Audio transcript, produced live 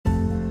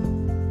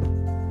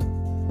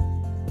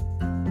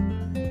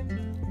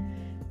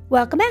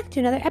Welcome back to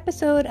another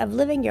episode of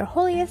Living Your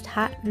Holiest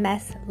Hot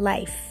Mess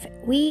Life.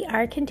 We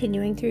are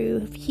continuing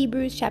through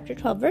Hebrews chapter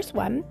 12, verse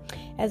 1.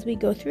 As we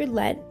go through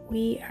Lent,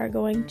 we are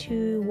going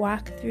to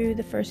walk through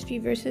the first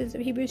few verses of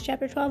Hebrews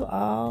chapter 12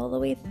 all the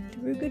way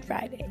through Good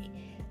Friday.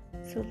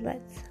 So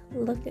let's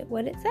look at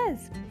what it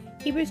says.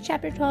 Hebrews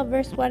chapter 12,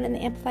 verse 1 in the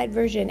Amplified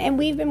Version. And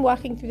we've been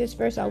walking through this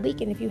verse all week,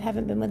 and if you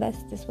haven't been with us,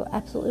 this will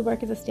absolutely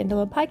work as a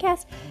standalone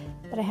podcast,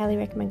 but I highly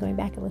recommend going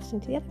back and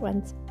listening to the other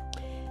ones.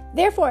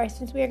 Therefore,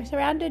 since we are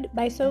surrounded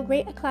by so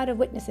great a cloud of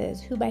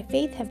witnesses who by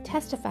faith have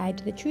testified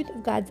to the truth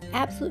of God's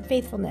absolute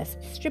faithfulness,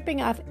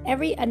 stripping off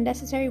every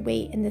unnecessary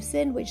weight and the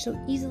sin which so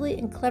easily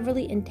and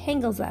cleverly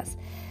entangles us,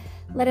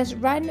 let us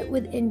run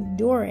with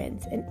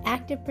endurance and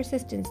active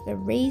persistence the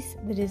race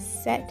that is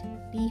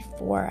set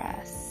before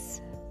us.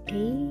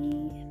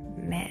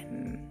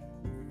 Amen.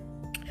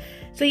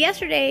 So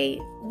yesterday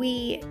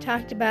we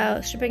talked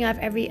about stripping off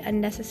every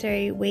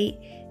unnecessary weight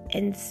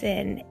and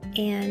sin,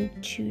 and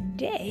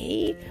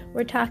today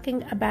we're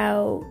talking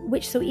about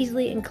which so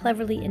easily and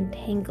cleverly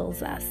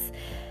entangles us.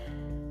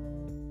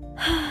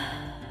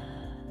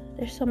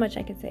 There's so much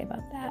I could say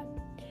about that.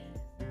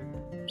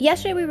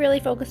 Yesterday we really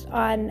focused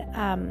on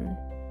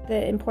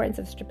the importance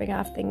of stripping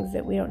off things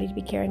that we don't need to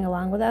be carrying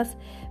along with us,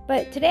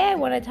 but today I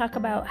want to talk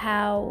about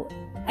how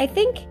I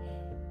think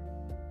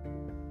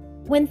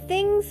when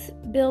things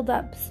build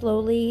up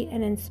slowly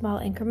and in small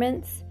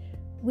increments,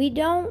 we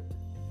don't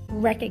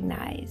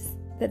recognize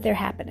that they're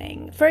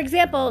happening. For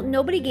example,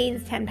 nobody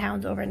gains 10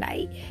 pounds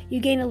overnight.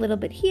 You gain a little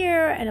bit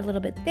here and a little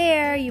bit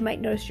there. You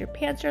might notice your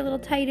pants are a little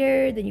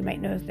tighter, then you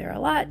might notice they're a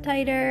lot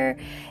tighter.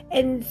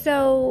 And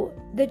so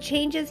the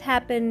changes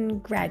happen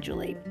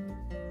gradually.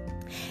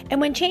 And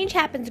when change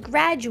happens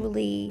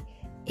gradually,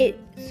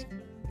 it's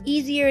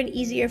easier and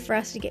easier for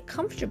us to get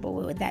comfortable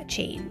with that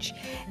change.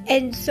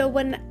 And so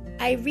when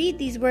I read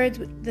these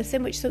words, the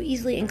sin which so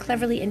easily and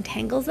cleverly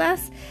entangles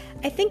us,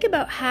 I think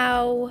about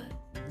how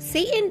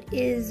Satan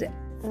is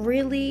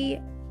really,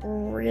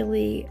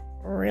 really,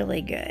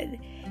 really good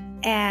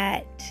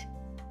at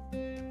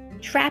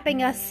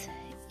trapping us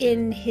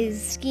in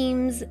his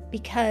schemes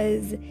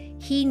because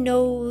he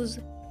knows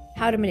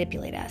how to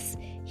manipulate us.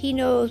 He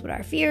knows what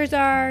our fears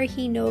are.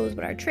 He knows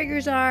what our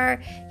triggers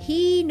are.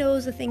 He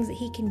knows the things that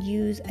he can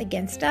use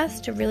against us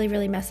to really,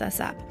 really mess us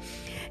up.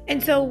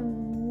 And so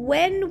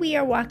when we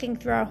are walking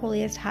through our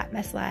holiest hot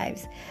mess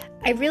lives,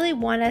 I really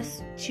want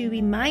us to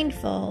be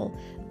mindful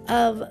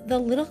of the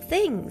little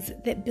things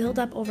that build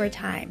up over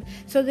time.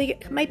 So there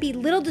might be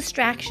little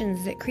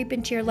distractions that creep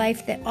into your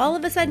life that all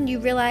of a sudden you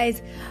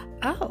realize,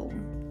 oh,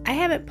 I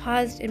haven't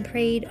paused and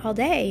prayed all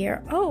day,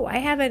 or oh, I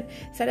haven't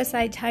set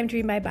aside time to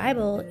read my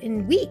Bible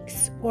in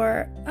weeks,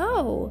 or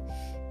oh,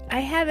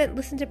 I haven't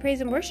listened to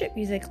praise and worship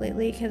music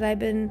lately because I've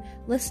been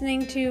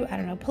listening to,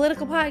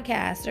 political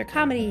podcasts or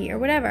comedy or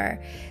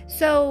whatever.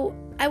 So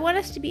I want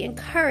us to be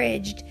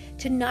encouraged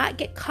to not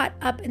get caught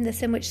up in the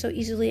sin which so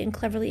easily and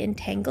cleverly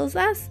entangles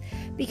us,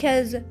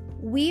 because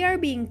we are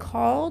being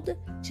called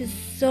to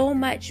so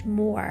much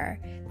more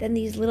than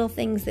these little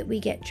things that we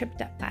get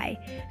tripped up by.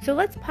 So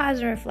let's pause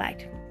and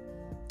reflect.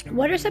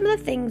 What are some of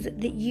the things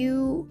that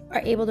you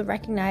are able to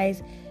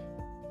recognize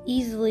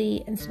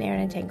easily ensnare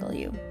and entangle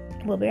you?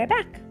 We'll be right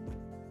back.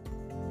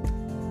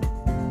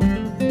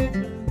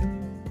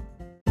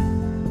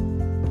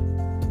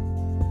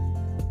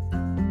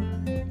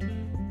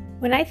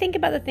 When I think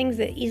about the things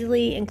that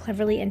easily and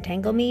cleverly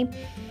entangle me,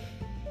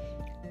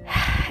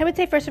 I would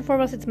say first and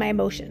foremost, it's my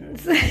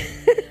emotions.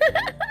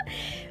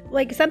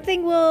 Like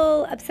something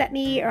will upset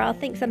me, or I'll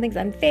think something's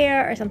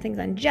unfair or something's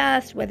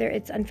unjust, whether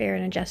it's unfair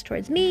and unjust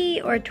towards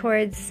me or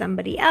towards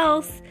somebody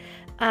else.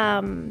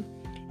 And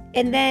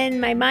then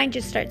my mind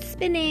just starts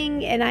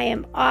spinning and I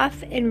am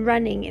off and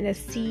running in a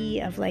sea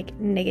of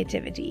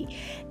negativity.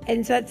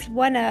 And so that's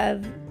one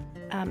of,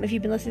 if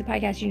you've been listening to the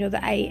podcast, you know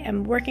that I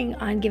am working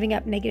on giving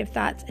up negative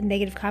thoughts and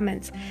negative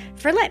comments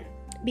for Lent,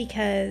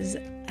 because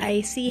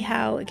I see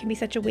how it can be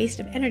such a waste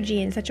of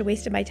energy and such a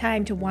waste of my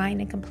time to whine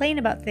and complain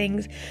about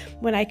things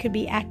when I could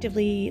be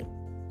actively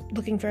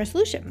looking for a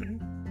solution.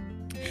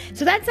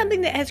 So that's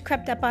something that has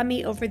crept up on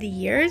me over the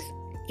years,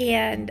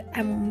 and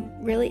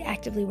I'm really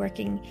actively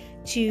working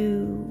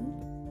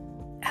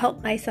to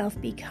help myself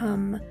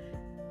become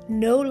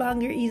no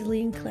longer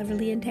easily and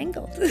cleverly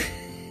entangled.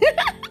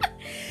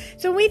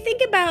 So when we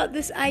think about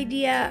this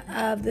idea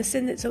of the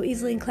sin that so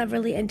easily and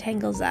cleverly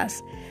entangles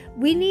us,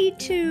 we need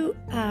to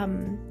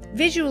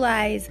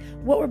visualize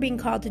what we're being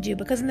called to do,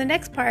 because in the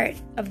next part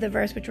of the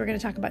verse, which we're going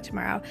to talk about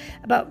tomorrow,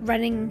 about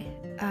running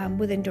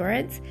with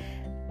endurance,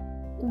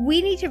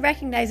 we need to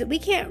recognize that we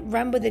can't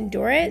run with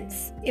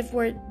endurance if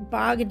we're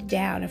bogged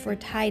down, if we're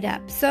tied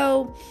up.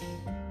 So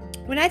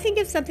when I think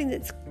of something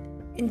that's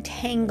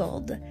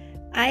entangled,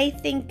 I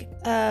think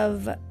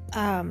of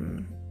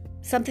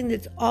something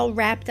that's all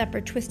wrapped up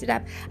or twisted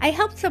up. I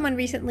helped someone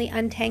recently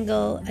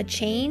untangle a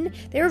chain.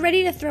 They were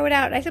ready to throw it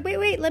out. I said,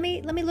 wait, let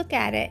me look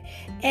at it.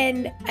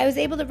 And I was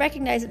able to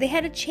recognize that they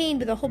had a chain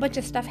with a whole bunch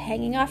of stuff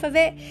hanging off of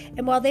it.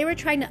 And while they were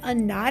trying to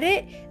unknot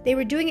it, they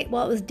were doing it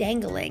while it was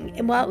dangling.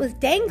 And while it was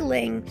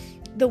dangling,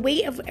 the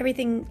weight of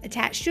everything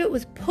attached to it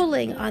was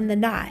pulling on the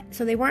knot.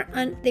 So they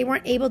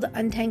weren't able to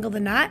untangle the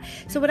knot.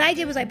 So what I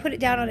did was I put it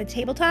down on a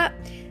tabletop,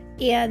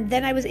 and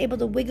then I was able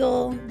to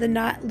wiggle the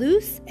knot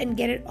loose and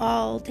get it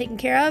all taken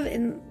care of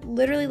in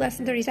literally less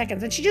than 30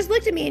 seconds. And she just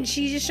looked at me and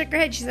she just shook her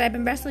head. She said, I've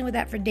been wrestling with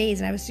that for days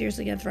and I was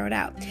seriously going to throw it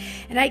out.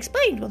 And I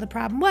explained, well, the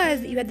problem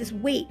was that you had this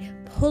weight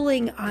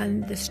pulling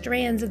on the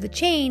strands of the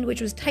chain,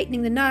 which was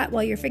tightening the knot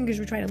while your fingers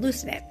were trying to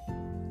loosen it.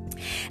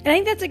 And I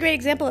think that's a great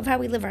example of how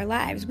we live our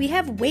lives. We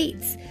have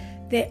weights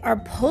that are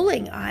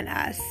pulling on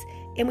us.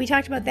 And we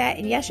talked about that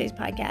in yesterday's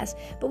podcast.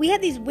 But we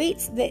have these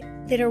weights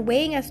that are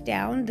weighing us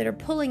down, that are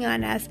pulling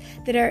on us,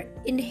 that are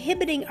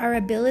inhibiting our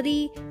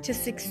ability to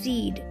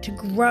succeed, to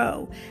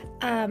grow.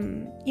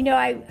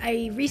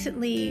 I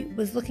recently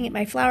was looking at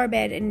my flower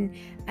bed and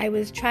I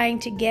was trying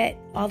to get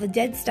all the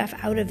dead stuff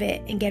out of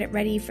it and get it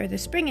ready for the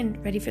spring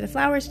and ready for the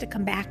flowers to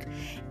come back.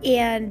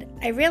 And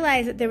I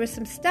realized that there was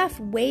some stuff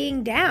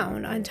weighing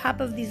down on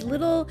top of these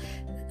little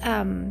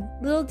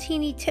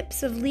teeny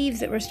tips of leaves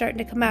that were starting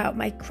to come out.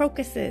 My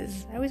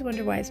crocuses, I always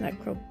wonder why it's not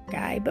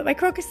croci, but my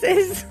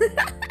crocuses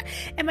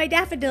and my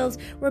daffodils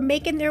were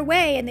making their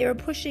way, and they were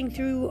pushing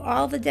through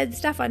all the dead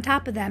stuff on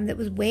top of them that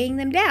was weighing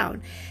them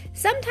down.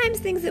 Sometimes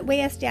things that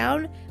weigh us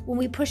down, when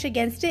we push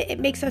against it, it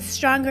makes us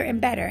stronger and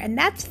better, and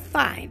that's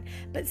fine.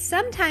 But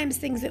sometimes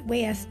things that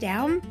weigh us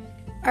down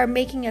are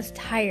making us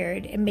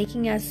tired and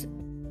making us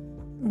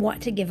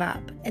want to give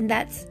up, and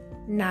that's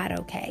not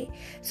okay.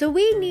 So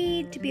we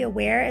need to be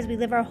aware as we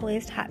live our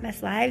holiest hot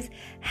mess lives.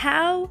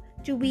 How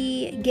do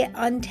we get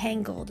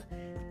untangled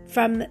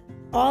from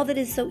all that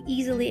is so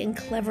easily and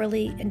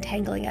cleverly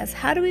entangling us?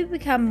 How do we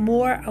become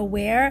more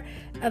aware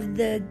of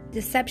the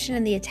deception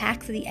and the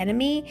attacks of the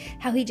enemy?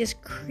 How he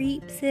just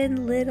creeps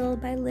in little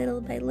by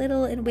little by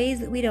little in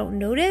ways that we don't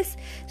notice,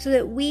 so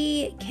that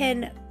we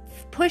can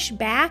push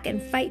back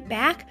and fight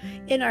back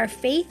in our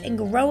faith and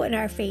grow in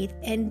our faith,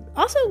 and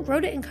also grow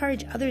to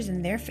encourage others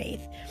in their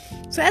faith.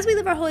 So as we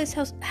live our holiest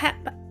as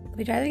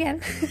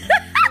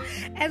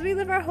we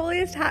live our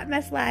holiest hot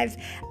mess lives,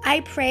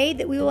 I pray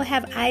that we will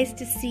have eyes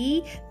to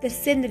see the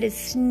sin that is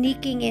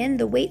sneaking in,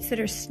 the weights that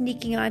are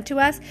sneaking onto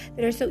us,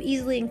 that are so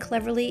easily and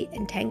cleverly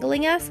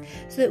entangling us,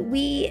 so that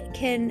we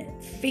can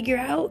figure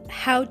out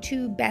how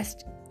to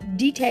best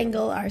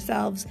detangle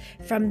ourselves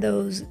from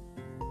those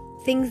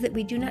things that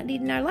we do not need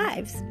in our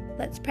lives.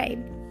 Let's pray.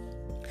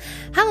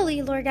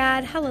 Hallelujah, Lord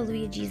God.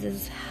 Hallelujah,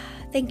 Jesus.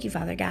 Thank you,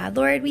 Father God.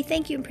 Lord, we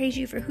thank you and praise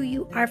you for who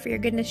you are, for your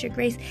goodness, your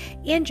grace,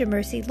 and your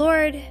mercy.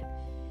 Lord,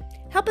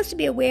 help us to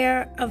be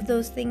aware of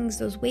those things,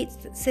 those weights,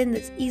 that sin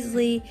that's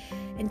easily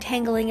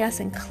entangling us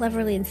and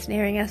cleverly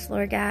ensnaring us,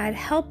 Lord God.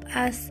 Help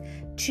us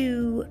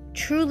to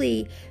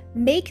truly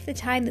make the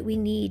time that we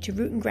need to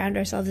root and ground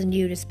ourselves in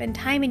you, to spend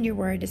time in your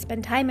word, to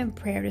spend time in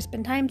prayer, to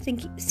spend time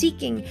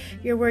seeking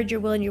your word,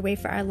 your will, and your way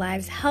for our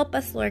lives. Help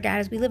us, Lord God,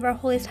 as we live our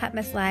holiest hot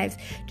mess lives,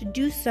 to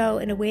do so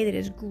in a way that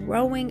is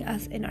growing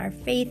us in our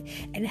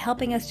faith and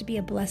helping us to be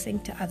a blessing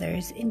to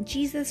others. In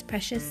Jesus'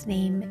 precious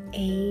name,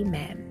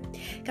 amen.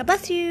 God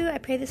bless you. I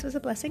pray this was a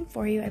blessing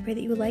for you. I pray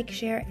that you will like,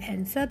 share,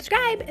 and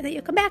subscribe, and that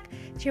you'll come back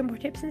to hear more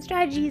tips and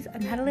strategies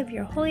on how to live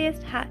your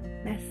holiest hot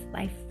mess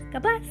life.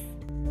 God bless.